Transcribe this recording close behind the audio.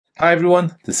Hi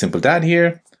everyone, the Simple Dad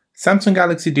here. Samsung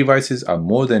Galaxy devices are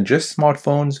more than just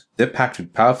smartphones. They're packed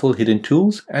with powerful hidden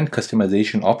tools and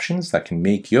customization options that can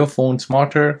make your phone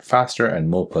smarter, faster, and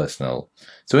more personal.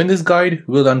 So in this guide,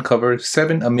 we'll uncover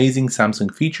 7 amazing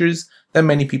Samsung features that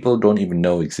many people don't even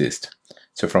know exist.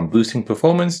 So from boosting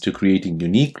performance to creating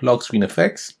unique lock screen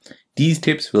effects, these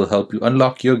tips will help you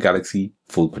unlock your Galaxy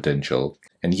full potential.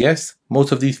 And yes,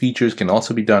 most of these features can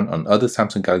also be done on other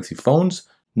Samsung Galaxy phones,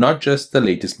 not just the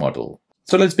latest model.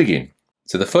 So let's begin.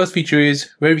 So the first feature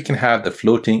is where we can have the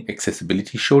floating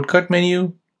accessibility shortcut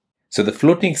menu. So the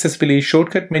floating accessibility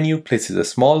shortcut menu places a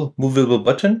small movable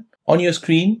button on your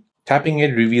screen. Tapping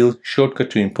it reveals shortcut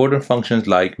to important functions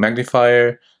like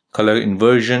magnifier, color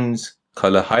inversions,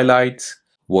 color highlights,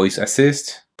 voice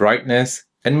assist, brightness,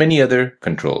 and many other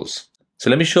controls. So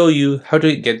let me show you how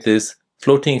to get this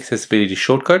floating accessibility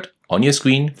shortcut on your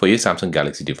screen for your Samsung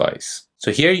Galaxy device.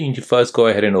 So here you need to first go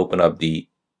ahead and open up the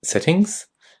settings.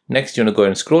 Next, you want to go ahead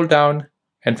and scroll down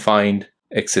and find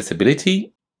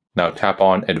accessibility. Now tap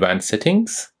on advanced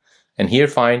settings and here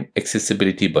find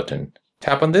accessibility button.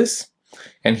 Tap on this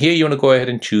and here you want to go ahead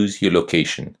and choose your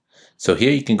location. So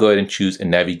here you can go ahead and choose a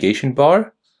navigation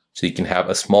bar. So you can have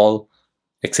a small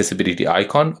accessibility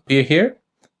icon appear here,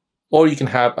 or you can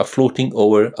have a floating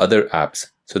over other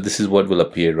apps. So this is what will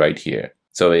appear right here.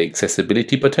 So an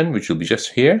accessibility button, which will be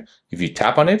just here. If you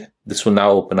tap on it, this will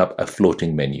now open up a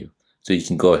floating menu. So you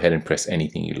can go ahead and press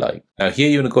anything you like. Now here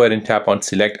you want to go ahead and tap on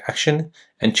select action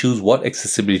and choose what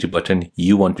accessibility button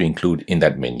you want to include in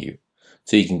that menu.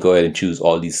 So you can go ahead and choose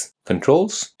all these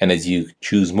controls. And as you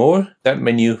choose more, that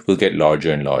menu will get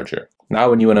larger and larger. Now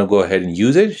when you want to go ahead and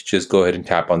use it, just go ahead and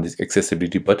tap on this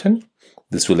accessibility button.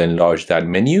 This will enlarge that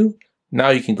menu. Now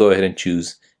you can go ahead and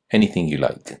choose anything you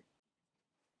like.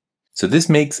 So this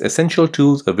makes essential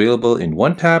tools available in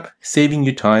one tap, saving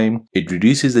you time. It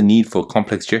reduces the need for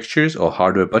complex gestures or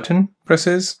hardware button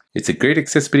presses. It's a great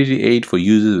accessibility aid for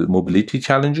users with mobility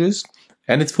challenges,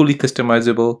 and it's fully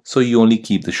customizable, so you only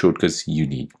keep the shortcuts you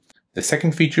need. The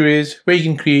second feature is where you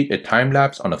can create a time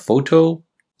lapse on a photo.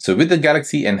 So with the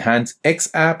Galaxy Enhance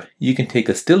X app, you can take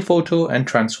a still photo and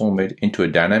transform it into a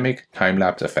dynamic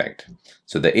time-lapse effect.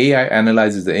 So the AI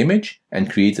analyzes the image and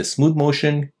creates a smooth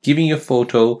motion, giving your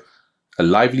photo a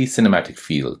lively cinematic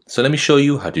feel. So let me show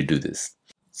you how to do this.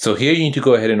 So here you need to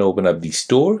go ahead and open up the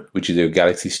store, which is your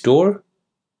Galaxy Store.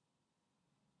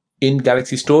 In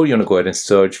Galaxy Store, you want to go ahead and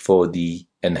search for the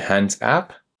Enhance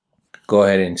app. Go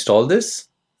ahead and install this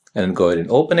and go ahead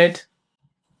and open it.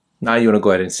 Now you want to go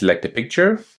ahead and select a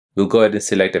picture. We'll go ahead and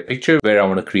select a picture where I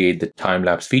want to create the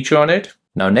time-lapse feature on it.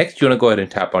 Now next, you want to go ahead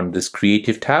and tap on this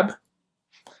Creative tab.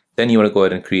 Then you want to go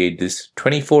ahead and create this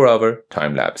 24-hour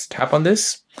time-lapse. Tap on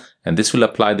this, and this will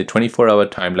apply the 24-hour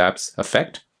time-lapse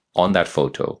effect on that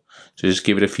photo. So just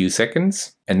give it a few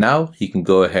seconds, and now you can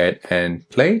go ahead and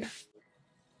play it.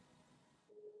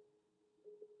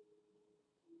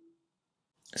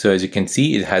 So as you can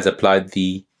see, it has applied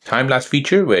the time-lapse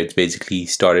feature where it's basically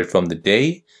started from the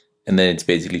day, and then it's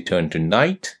basically turned to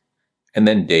night, and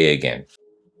then day again.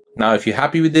 Now, if you're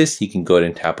happy with this, you can go ahead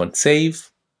and tap on save.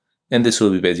 And this will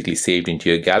be basically saved into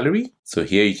your gallery. So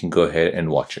here you can go ahead and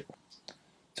watch it.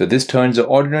 So this turns an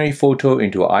ordinary photo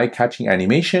into an eye-catching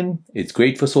animation. It's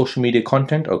great for social media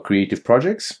content or creative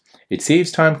projects. It saves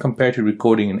time compared to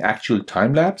recording an actual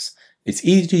time lapse. It's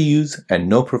easy to use and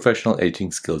no professional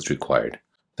editing skills required.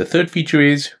 The third feature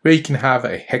is where you can have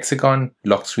a hexagon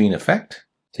lock screen effect.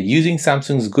 So using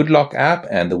Samsung's Good Lock app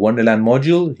and the Wonderland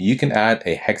module, you can add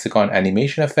a hexagon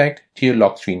animation effect to your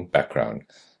lock screen background.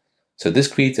 So this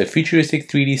creates a futuristic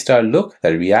 3D style look that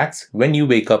reacts when you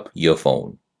wake up your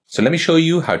phone. So let me show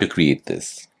you how to create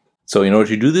this. So in order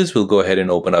to do this, we'll go ahead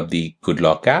and open up the Good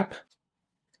Lock app.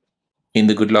 In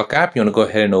the Good Lock app, you want to go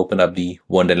ahead and open up the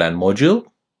Wonderland module.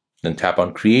 Then tap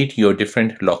on Create Your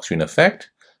Different Lock Screen Effect.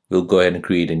 We'll go ahead and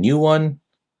create a new one.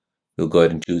 We'll go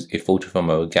ahead and choose a photo from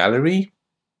our gallery.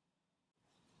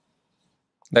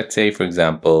 Let's say, for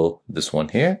example, this one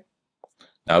here.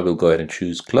 Now we'll go ahead and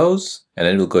choose close, and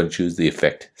then we'll go and choose the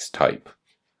effect type.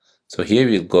 So here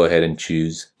we'll go ahead and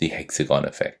choose the hexagon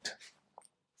effect.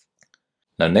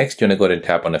 Now next, you want to go ahead and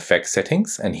tap on effect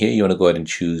settings, and here you want to go ahead and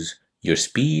choose your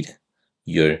speed,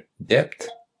 your depth,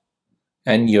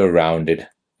 and your rounded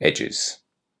edges.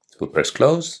 So we'll press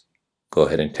close, go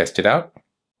ahead and test it out.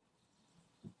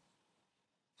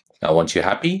 Now once you're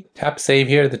happy, tap save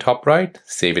here at the top right,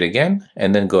 save it again,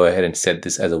 and then go ahead and set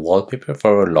this as a wallpaper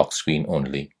for our lock screen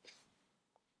only.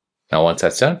 Now once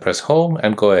that's done, press home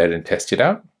and go ahead and test it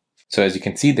out. So as you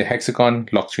can see, the hexagon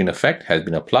lock screen effect has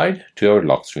been applied to our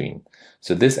lock screen.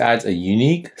 So this adds a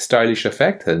unique, stylish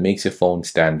effect that makes your phone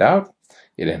stand out.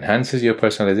 It enhances your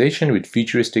personalization with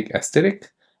futuristic aesthetic.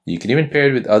 You can even pair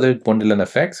it with other Wonderland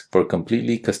effects for a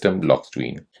completely custom lock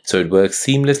screen. So it works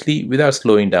seamlessly without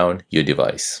slowing down your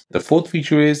device. The fourth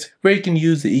feature is where you can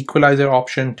use the equalizer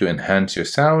option to enhance your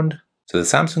sound. So the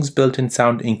Samsung's built-in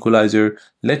sound equalizer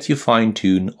lets you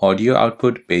fine-tune audio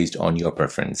output based on your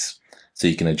preference. So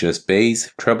you can adjust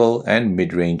bass, treble, and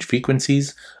mid-range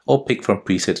frequencies, or pick from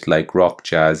presets like rock,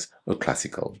 jazz, or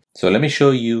classical. So let me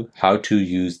show you how to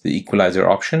use the equalizer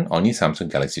option on your Samsung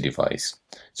Galaxy device.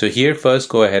 So here, first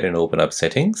go ahead and open up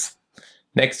settings.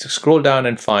 Next, scroll down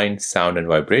and find sound and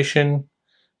vibration.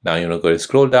 Now you want to go to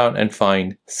scroll down and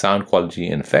find sound quality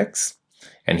and effects.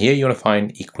 And here you want to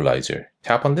find equalizer.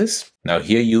 Tap on this. Now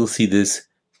here you'll see this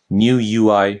new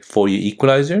UI for your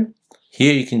equalizer.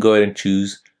 Here you can go ahead and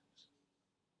choose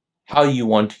how you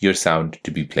want your sound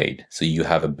to be played. So you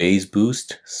have a bass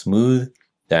boost, smooth,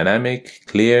 dynamic,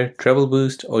 clear, treble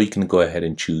boost, or you can go ahead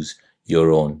and choose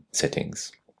your own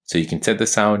settings. So you can set the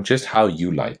sound just how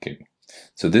you like it.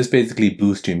 So this basically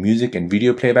boosts your music and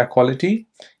video playback quality.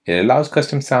 It allows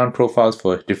custom sound profiles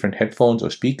for different headphones or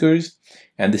speakers.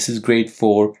 And this is great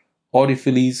for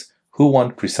audiophiles who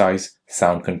want precise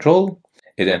sound control.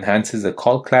 It enhances the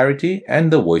call clarity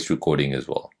and the voice recording as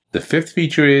well. The fifth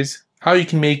feature is how you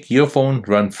can make your phone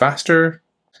run faster.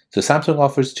 So Samsung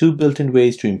offers two built-in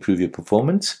ways to improve your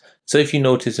performance. So if you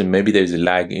notice that maybe there's a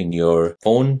lag in your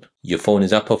phone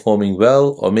is not performing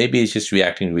well, or maybe it's just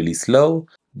reacting really slow,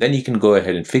 then you can go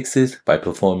ahead and fix this by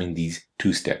performing these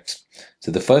two steps.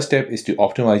 So the first step is to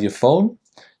optimize your phone,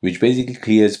 which basically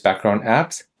clears background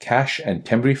apps, cache, and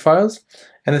temporary files.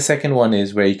 And the second one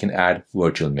is where you can add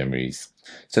virtual memories.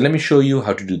 So let me show you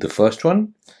how to do the first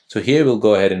one. So here we'll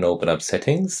go ahead and open up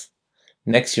settings.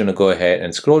 Next, you want to go ahead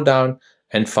and scroll down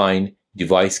and find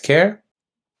device care.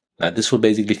 Now this will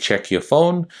basically check your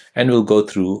phone and we'll go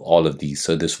through all of these.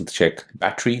 So this will check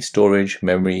battery, storage,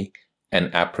 memory,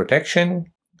 and app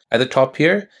protection. At the top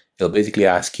here, it'll basically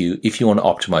ask you if you want to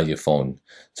optimize your phone.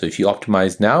 So if you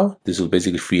optimize now, this will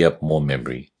basically free up more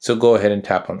memory. So go ahead and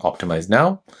tap on optimize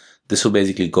now. This will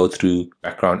basically go through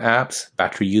background apps,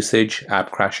 battery usage,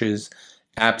 app crashes,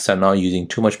 apps are now using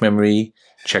too much memory,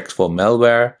 checks for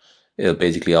malware. It'll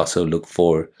basically also look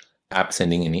for apps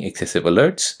sending any excessive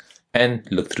alerts and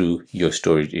look through your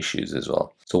storage issues as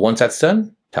well. So once that's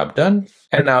done, tap done,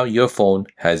 and now your phone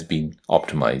has been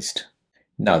optimized.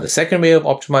 Now the second way of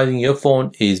optimizing your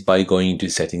phone is by going into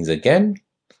settings again,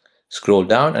 scroll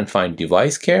down and find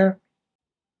device care.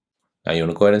 Now you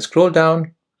want to go ahead and scroll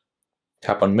down,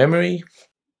 tap on memory.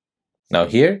 Now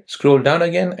here, scroll down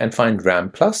again and find RAM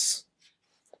Plus.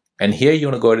 And here you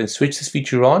want to go ahead and switch this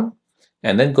feature on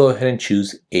and then go ahead and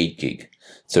choose 8 gig.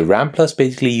 So RAM Plus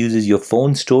basically uses your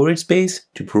phone storage space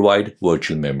to provide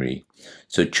virtual memory.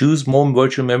 So choose more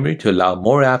virtual memory to allow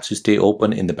more apps to stay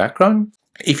open in the background.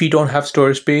 If you don't have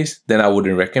storage space, then I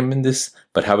wouldn't recommend this.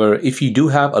 But however, if you do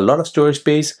have a lot of storage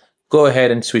space, go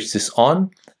ahead and switch this on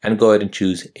and go ahead and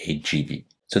choose 8 GB.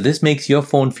 So this makes your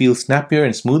phone feel snappier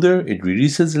and smoother. It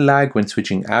reduces the lag when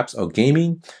switching apps or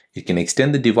gaming. It can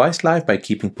extend the device life by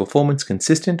keeping performance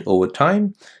consistent over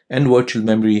time. And virtual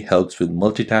memory helps with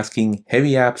multitasking,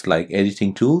 heavy apps like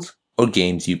editing tools or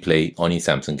games you play on your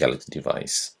Samsung Galaxy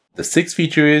device. The sixth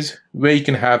feature is where you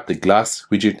can have the glass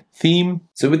widget theme.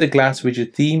 So with the glass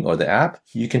widget theme or the app,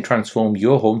 you can transform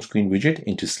your home screen widget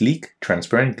into sleek,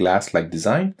 transparent glass-like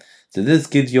design. So this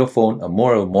gives your phone a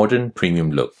more modern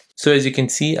premium look. So as you can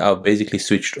see, I've basically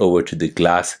switched over to the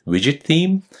glass widget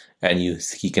theme, and you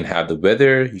can have the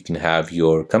weather, you can have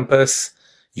your compass,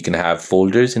 you can have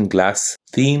folders in glass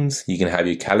themes, you can have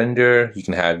your calendar, you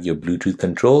can have your Bluetooth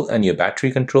control and your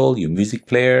battery control, your music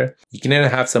player. You can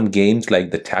even have some games like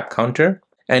the tap counter,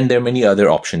 and there are many other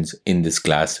options in this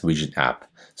glass widget app.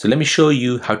 So let me show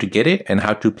you how to get it and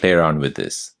how to play around with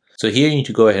this. So here you need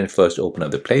to go ahead and first open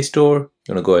up the Play Store.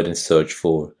 You want to go ahead and search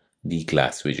for the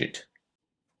glass widget.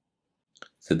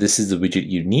 So this is the widget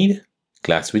you need,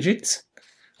 glass widgets.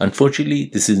 Unfortunately,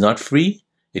 this is not free.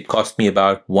 It cost me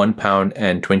about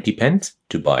 £1.20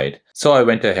 to buy it. So I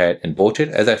went ahead and bought it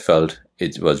as I felt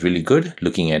it was really good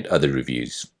looking at other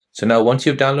reviews. So now once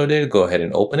you've downloaded it, go ahead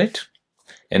and open it.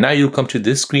 And now you'll come to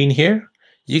this screen here.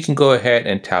 You can go ahead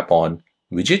and tap on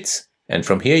widgets. And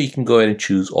from here, you can go ahead and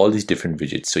choose all these different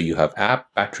widgets. So you have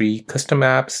app, battery, custom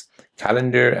apps,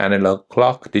 calendar, analog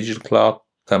clock, digital clock,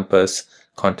 compass,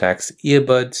 contacts,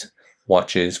 earbuds,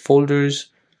 watches, folders,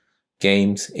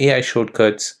 games, AI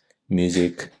shortcuts,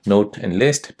 music, note and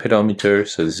list, pedometer.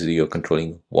 So this is your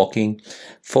controlling walking,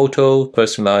 photo,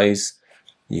 personalize.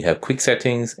 You have quick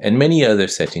settings and many other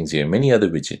settings here, many other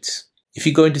widgets. If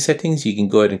you go into settings, you can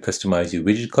go ahead and customize your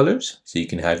widget colors. So you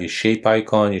can have your shape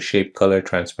icon, your shape color,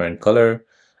 transparent color,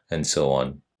 and so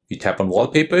on. You tap on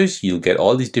wallpapers, you'll get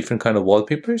all these different kind of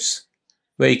wallpapers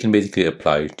where you can basically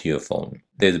apply to your phone.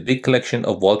 There's a big collection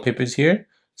of wallpapers here,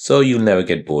 so you'll never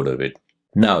get bored of it.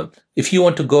 Now, if you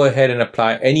want to go ahead and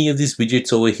apply any of these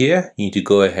widgets over here, you need to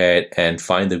go ahead and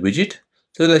find the widget.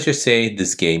 So let's just say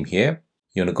this game here.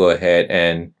 You want to go ahead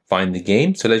and find the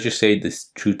game. So let's just say this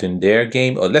Truth and Dare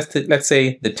game, or let's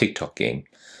say the TikTok game.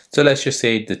 So let's just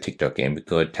say the TikTok game. We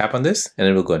go and tap on this, and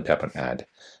then we'll go and tap on add.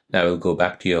 Now we'll go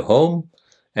back to your home,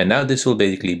 and now this will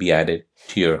basically be added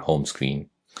to your home screen.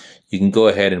 You can go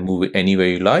ahead and move it anywhere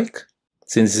you like.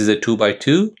 Since this is a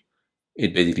 2x2,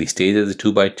 it basically stays as a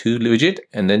 2x2 widget,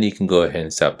 and then you can go ahead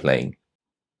and start playing.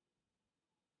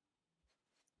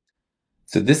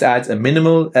 So this adds a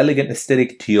minimal, elegant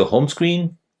aesthetic to your home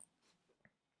screen.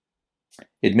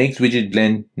 It makes widget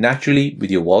blend naturally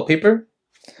with your wallpaper.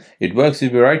 It works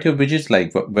with a variety of widgets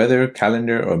like weather,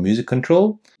 calendar, or music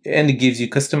control, and it gives you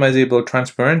customizable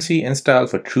transparency and style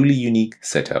for truly unique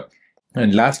setup.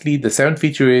 And lastly, the seventh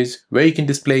feature is where you can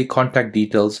display contact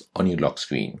details on your lock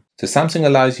screen. So Samsung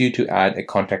allows you to add a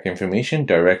contact information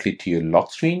directly to your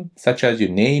lock screen, such as your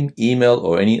name, email,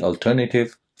 or any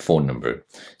alternative phone number.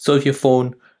 So if your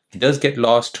phone does get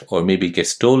lost or maybe gets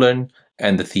stolen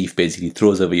and the thief basically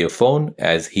throws away your phone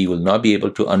as he will not be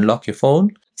able to unlock your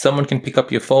phone, someone can pick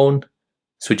up your phone,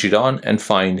 switch it on, and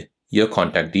find your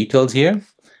contact details here,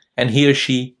 and he or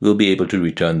she will be able to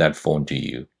return that phone to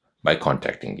you by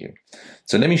contacting you.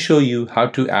 So let me show you how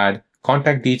to add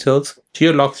contact details to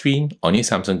your lock screen on your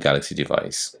Samsung Galaxy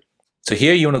device. So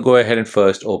here you want to go ahead and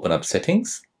first open up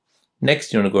settings.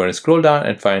 Next, you want to go ahead and scroll down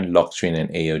and find lock screen and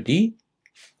AOD.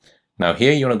 Now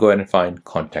here you want to go ahead and find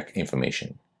contact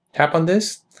information. Tap on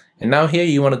this, and now here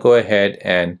you want to go ahead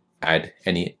and add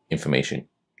any information.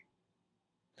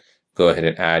 Go ahead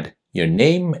and add your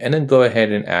name, and then go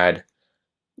ahead and add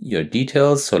your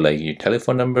details, so like your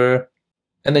telephone number,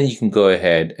 and then you can go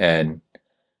ahead and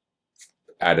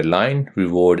add a line,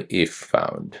 reward if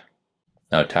found.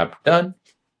 Now tap done,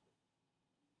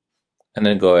 and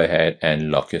then go ahead and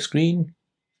lock your screen.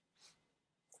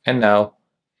 And now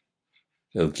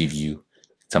it'll give you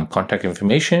some contact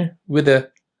information with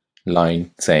a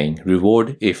line saying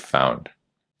reward if found.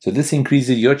 So this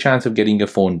increases your chance of getting your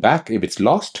phone back if it's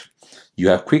lost. You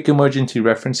have quick emergency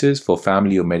references for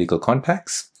family or medical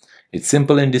contacts. It's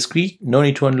simple and discreet, no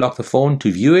need to unlock the phone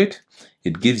to view it.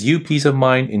 It gives you peace of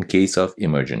mind in case of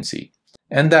emergency.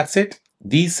 And that's it.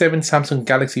 These 7 Samsung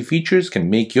Galaxy features can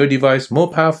make your device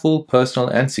more powerful, personal,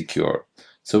 and secure.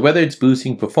 So whether it's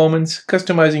boosting performance,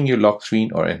 customizing your lock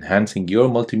screen, or enhancing your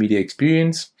multimedia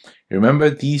experience, remember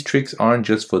these tricks aren't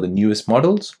just for the newest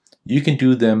models. You can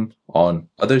do them on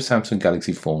other Samsung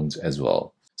Galaxy phones as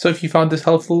well. So if you found this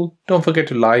helpful, don't forget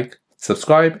to like,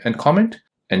 subscribe, and comment,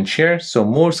 and share so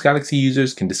more Galaxy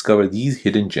users can discover these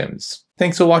hidden gems.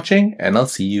 Thanks for watching, and I'll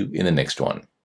see you in the next one.